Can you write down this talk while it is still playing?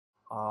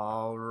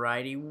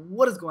Alrighty,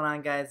 what is going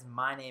on, guys?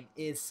 My name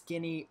is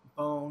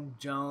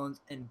SkinnyBoneJones,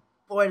 and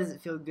boy does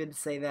it feel good to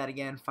say that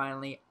again.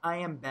 Finally, I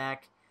am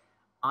back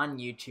on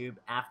YouTube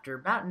after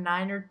about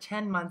 9 or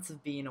 10 months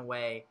of being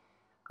away.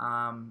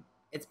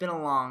 It's been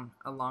a long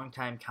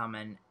time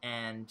coming,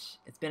 and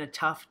it's been a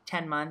tough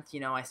 10 months.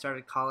 I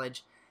started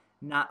college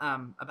not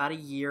about a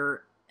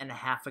year and a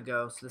half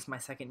ago, so this is my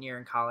second year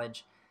in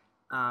college,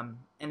 and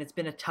it's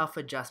been a tough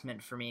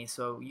adjustment for me.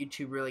 So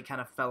YouTube really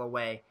kind of fell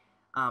away.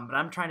 But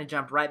I'm trying to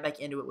jump right back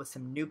into it with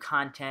some new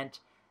content.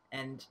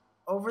 And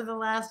over the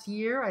last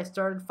year, I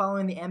started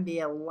following the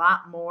NBA a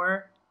lot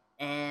more.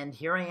 And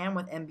here I am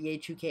with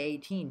NBA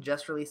 2K18,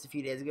 just released a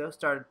few days ago,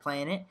 started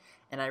playing it,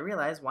 and I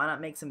realized why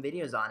not make some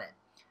videos on it.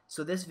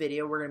 So this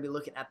video, we're going to be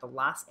looking at the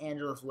Los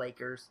Angeles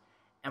Lakers,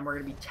 and we're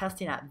going to be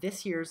testing out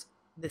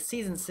the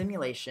season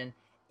simulation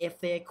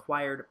if they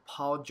acquired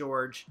Paul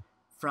George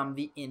from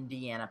the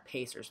Indiana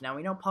Pacers. Now,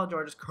 we know Paul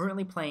George is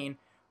currently playing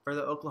for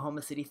the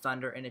Oklahoma City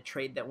Thunder in a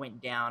trade that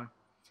went down.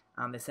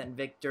 They sent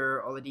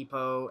Victor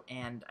Oladipo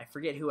and I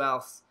forget who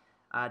else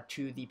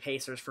to the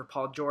Pacers for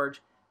Paul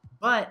George.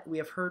 But we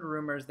have heard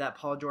rumors that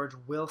Paul George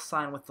will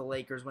sign with the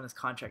Lakers when his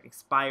contract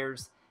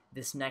expires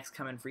this next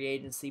coming free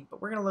agency.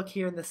 But we're going to look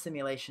here in the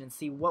simulation and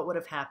see what would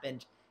have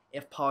happened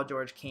if Paul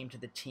George came to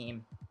the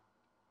team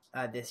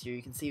this year.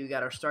 You can see we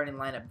got our starting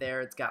lineup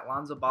there. It's got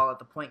Lonzo Ball at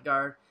the point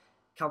guard,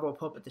 Caldwell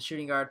Pope at the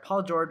shooting guard,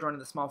 Paul George running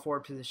the small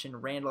forward position,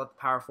 Randall at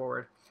the power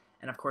forward,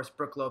 and of course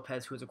Brook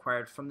Lopez, who was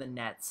acquired from the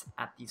Nets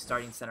at the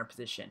starting center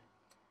position.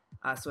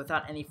 So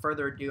without any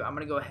further ado, I'm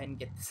going to go ahead and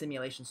get the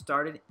simulation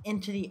started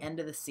into the end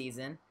of the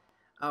season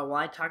while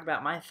I talk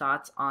about my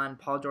thoughts on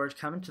Paul George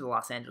coming to the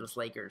Los Angeles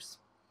Lakers.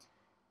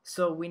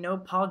 So we know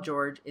Paul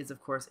George is,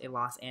 of course, a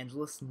Los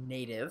Angeles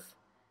native,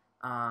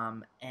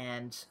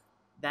 and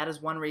that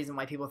is one reason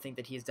why people think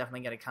that he is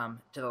definitely going to come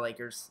to the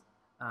Lakers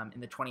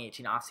in the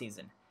 2018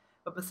 offseason.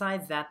 But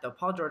besides that, though,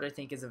 Paul George, I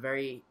think he's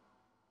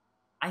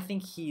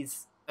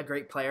a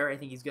great player. I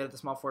think he's good at the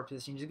small forward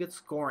position. He's a good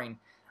scoring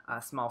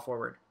small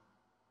forward.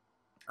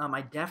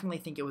 I definitely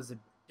think it was a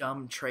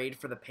dumb trade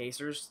for the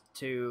Pacers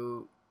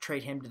to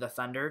trade him to the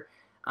Thunder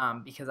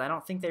because I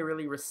don't think they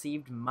really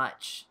received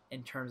much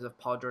in terms of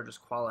Paul George's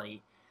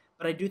quality.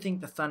 But I do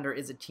think the Thunder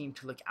is a team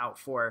to look out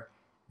for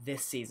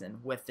this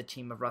season with the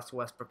team of Russell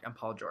Westbrook and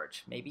Paul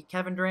George. Maybe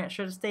Kevin Durant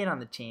should have stayed on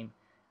the team,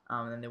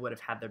 and then they would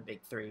have had their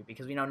big three,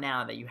 because we know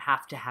now that you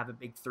have to have a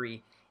big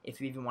three if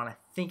you even want to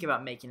think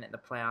about making it in the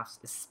playoffs,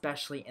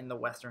 especially in the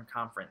Western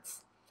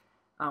Conference.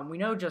 We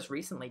know just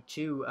recently,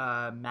 too,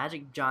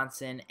 Magic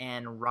Johnson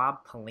and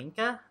Rob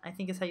Pelinka, I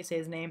think is how you say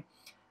his name,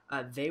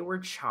 they were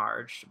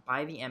charged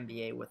by the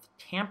NBA with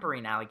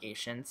tampering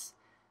allegations.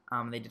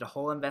 They did a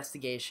whole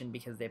investigation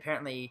because they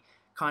apparently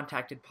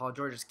contacted Paul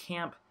George's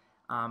camp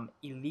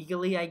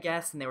illegally, I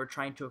guess, and they were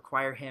trying to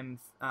acquire him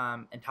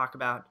and talk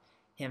about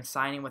him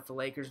signing with the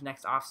Lakers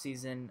next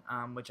offseason,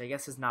 which I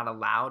guess is not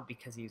allowed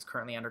because he's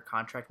currently under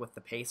contract with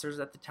the Pacers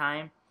at the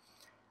time.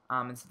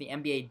 And so the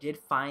NBA did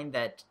find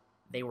that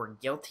they were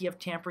guilty of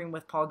tampering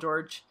with Paul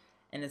George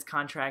and his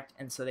contract,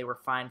 and so they were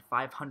fined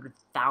 $500,000,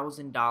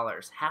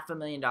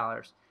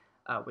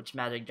 $500,000, which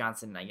Magic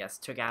Johnson, I guess,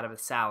 took out of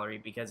his salary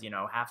because,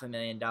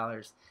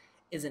 $500,000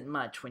 isn't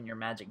much when you're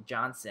Magic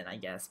Johnson, I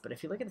guess. But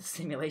if you look at the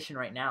simulation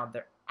right now,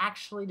 they're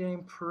actually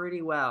doing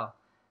pretty well.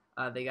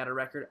 They got a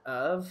record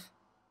of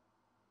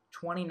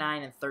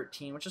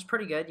 29-13, which is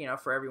pretty good.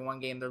 For every one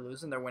game they're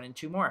losing, they're winning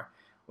two more,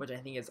 which I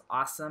think is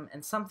awesome,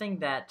 and something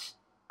that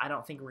I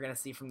don't think we're going to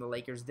see from the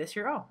Lakers this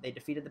year. Oh, they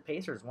defeated the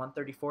Pacers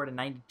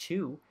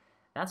 134-92.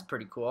 That's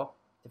pretty cool,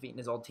 defeating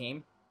his old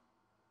team.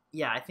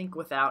 Yeah, I think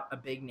without a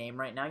big name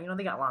right now,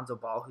 they got Lonzo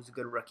Ball, who's a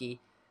good rookie.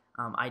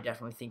 I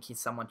definitely think he's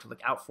someone to look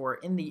out for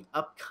in the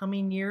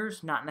upcoming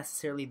years, not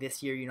necessarily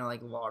this year,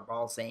 like Lord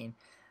Ball saying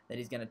that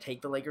he's going to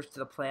take the Lakers to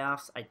the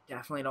playoffs. I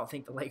definitely don't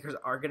think the Lakers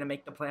are going to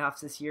make the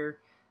playoffs this year.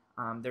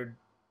 They're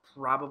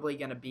probably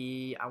going to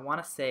be, I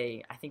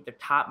think their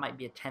top might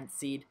be a 10th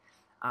seed,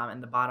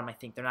 and the bottom, I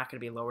think they're not going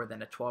to be lower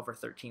than a 12 or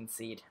 13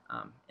 seed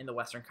in the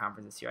Western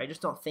Conference this year. I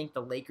just don't think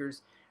the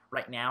Lakers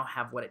right now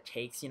have what it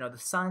takes. The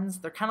Suns,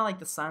 they're kind of like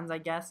the Suns, I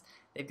guess.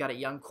 They've got a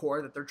young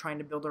core that they're trying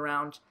to build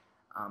around,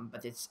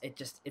 but it's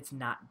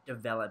not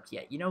developed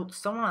yet.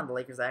 Someone on the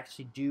Lakers I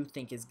actually do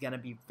think is going to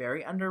be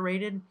very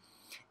underrated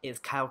is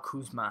Kyle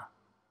Kuzma.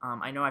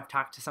 I know I've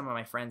talked to some of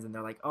my friends, and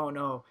they're like, oh,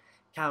 no,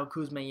 Kyle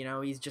Kuzma,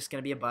 he's just going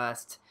to be a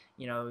bust.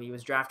 He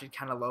was drafted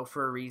kind of low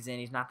for a reason.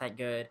 He's not that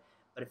good.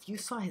 But if you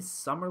saw his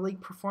Summer League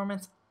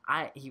performance,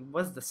 he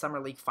was the Summer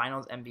League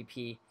Finals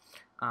MVP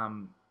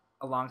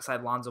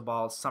alongside Lonzo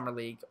Ball's Summer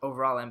League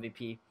overall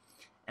MVP.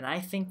 And I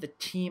think the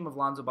team of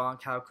Lonzo Ball and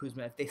Kyle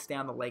Kuzma, if they stay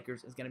on the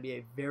Lakers, is going to be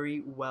a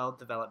very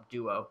well-developed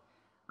duo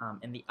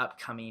in the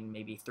upcoming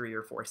maybe 3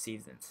 or 4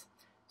 seasons.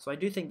 So I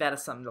do think that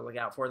is something to look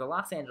out for. The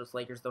Los Angeles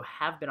Lakers, though,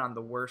 have been on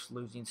the worst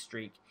losing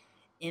streak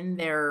in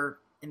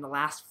the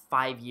last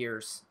 5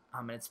 years.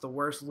 And it's the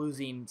worst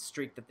losing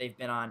streak that they've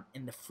been on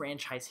in the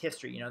franchise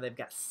history. They've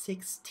got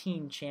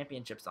 16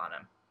 championships on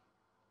them.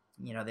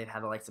 They've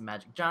had the likes of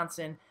Magic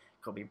Johnson,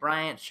 Kobe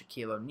Bryant,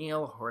 Shaquille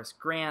O'Neal, Horace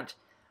Grant,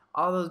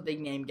 all those big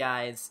name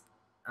guys.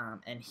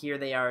 And here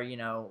they are,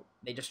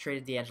 they just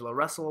traded D'Angelo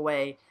Russell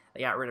away.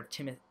 They got rid of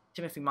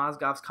Timothy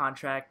Mozgov's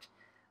contract.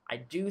 I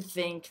do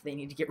think they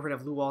need to get rid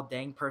of Luol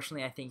Deng.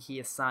 Personally, I think he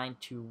is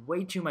signed to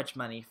way too much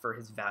money for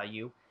his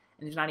value,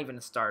 and he's not even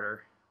a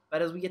starter.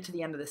 But as we get to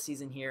the end of the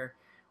season here,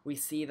 we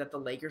see that the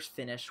Lakers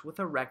finish with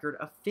a record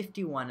of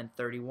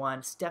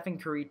 51-31. Stephen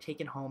Curry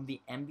taking home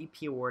the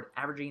MVP award,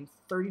 averaging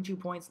 32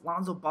 points.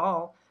 Lonzo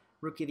Ball,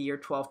 Rookie of the Year,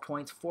 12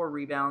 points, 4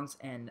 rebounds,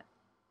 and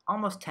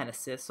almost 10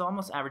 assists, so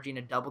almost averaging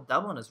a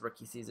double-double in his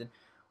rookie season,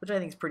 which I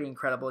think is pretty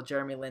incredible.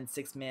 Jeremy Lin,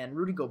 6th man.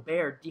 Rudy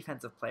Gobert,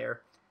 defensive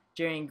player.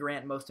 Jerry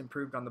Grant, most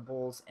improved on the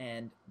Bulls,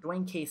 and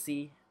Dwayne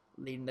Casey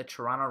leading the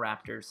Toronto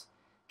Raptors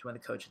to win the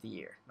Coach of the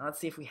Year. Now let's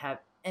see if we have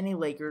any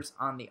Lakers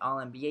on the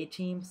All-NBA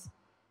teams,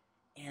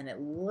 and it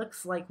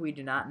looks like we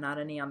do not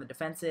any on the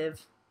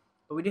defensive,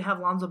 but we do have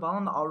Lonzo Ball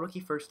on the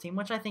All-Rookie First Team,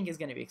 which I think is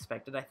going to be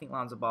expected. I think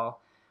Lonzo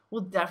Ball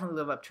will definitely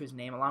live up to his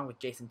name, along with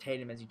Jason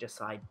Tatum, as you just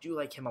saw. I do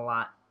like him a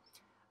lot.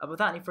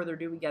 Without any further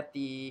ado, we got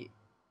the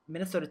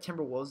Minnesota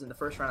Timberwolves in the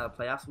first round of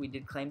the playoffs. We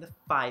did claim the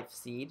 5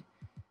 seed.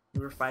 We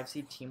were a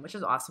 5-seed team, which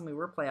is awesome. We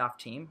were a playoff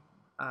team.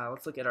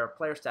 Let's look at our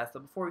player stats. So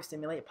before we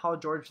simulate, Paul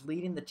George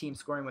leading the team,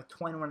 scoring with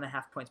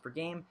 21.5 points per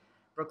game.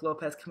 Brook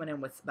Lopez coming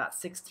in with about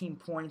 16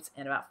 points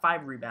and about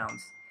 5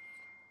 rebounds.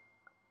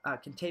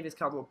 Kentavious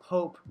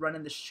Caldwell-Pope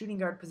running the shooting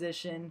guard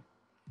position,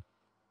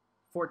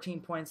 14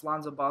 points.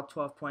 Lonzo Ball,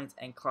 12 points.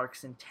 And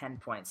Clarkson, 10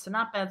 points. So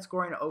not bad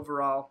scoring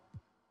overall.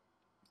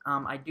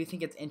 I do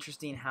think it's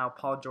interesting how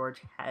Paul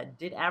George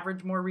did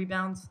average more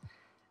rebounds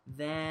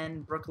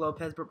than Brook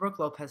Lopez, but Brook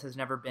Lopez has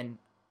never been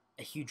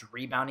a huge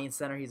rebounding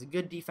center. He's a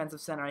good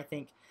defensive center, I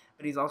think,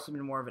 but he's also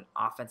been more of an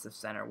offensive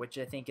center, which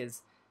I think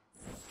is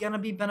going to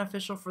be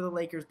beneficial for the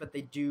Lakers, but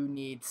they do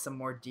need some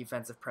more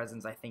defensive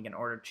presence, I think, in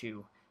order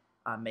to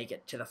make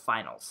it to the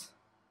finals.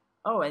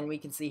 Oh, and we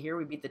can see here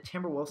we beat the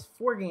Timberwolves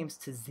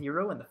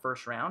 4-0 in the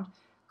first round.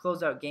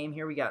 Closeout game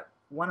here, we got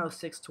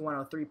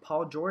 106-103.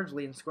 Paul George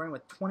leading scoring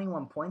with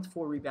 21 points,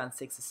 4 rebounds,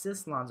 6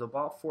 assists. Lonzo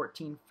Ball,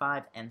 14,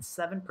 5, and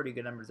 7. Pretty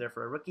good numbers there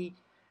for a rookie.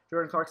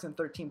 Jordan Clarkson,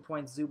 13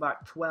 points.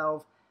 Zubac,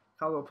 12.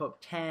 Caldwell Pope,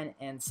 10,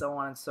 and so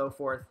on and so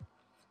forth.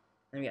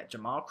 Then we got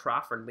Jamal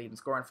Crawford leading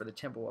scoring for the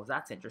Timberwolves.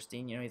 That's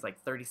interesting. He's like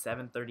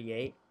 37,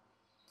 38.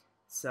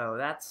 So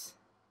that's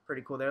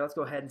pretty cool there. Let's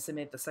go ahead and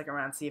simulate the second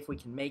round and see if we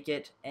can make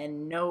it.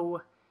 And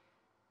no,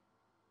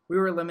 we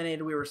were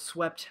eliminated. We were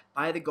swept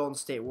by the Golden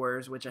State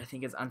Warriors, which I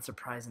think is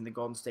unsurprising. The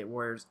Golden State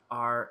Warriors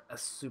are a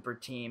super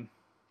team.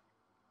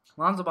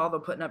 Lonzo Ball, though,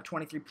 putting up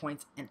 23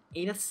 points and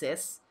 8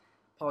 assists.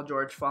 Paul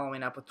George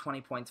following up with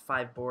 20 points,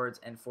 5 boards,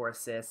 and 4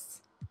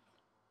 assists.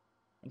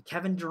 And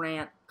Kevin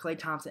Durant, Klay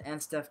Thompson,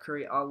 and Steph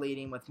Curry all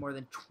leading with more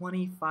than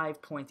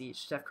 25 points each.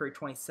 Steph Curry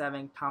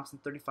 27, Thompson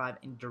 35,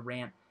 and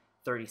Durant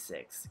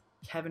 36.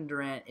 Kevin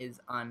Durant is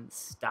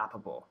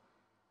unstoppable.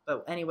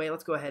 But anyway,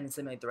 let's go ahead and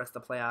simulate the rest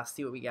of the playoffs,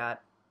 see what we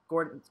got.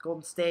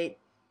 Golden State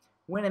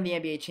winning the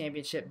NBA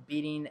championship,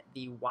 beating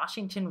the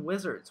Washington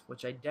Wizards,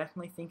 which I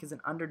definitely think is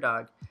an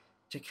underdog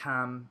to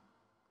come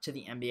to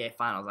the NBA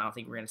Finals. I don't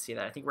think we're going to see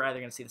that. I think we're either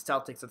going to see the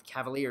Celtics or the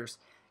Cavaliers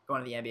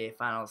going to the NBA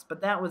Finals.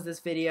 But that was this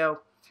video.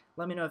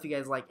 Let me know if you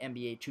guys like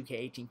NBA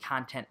 2K18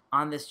 content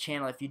on this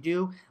channel. If you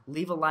do,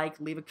 leave a like,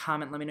 leave a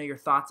comment. Let me know your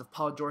thoughts of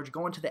Paul George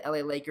going to the LA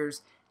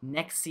Lakers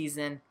next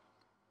season.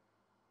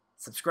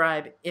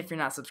 Subscribe if you're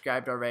not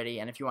subscribed already,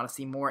 and if you want to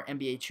see more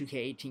NBA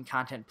 2K18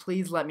 content,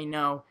 please let me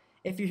know.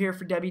 If you're here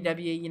for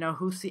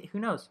WWE, who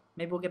knows?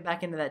 Maybe we'll get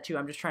back into that too.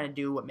 I'm just trying to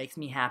do what makes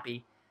me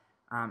happy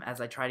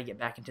as I try to get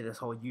back into this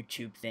whole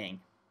YouTube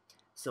thing.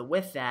 So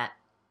with that,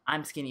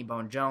 I'm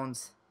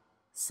SkinnyBoneJones,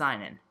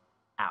 signing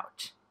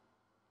out.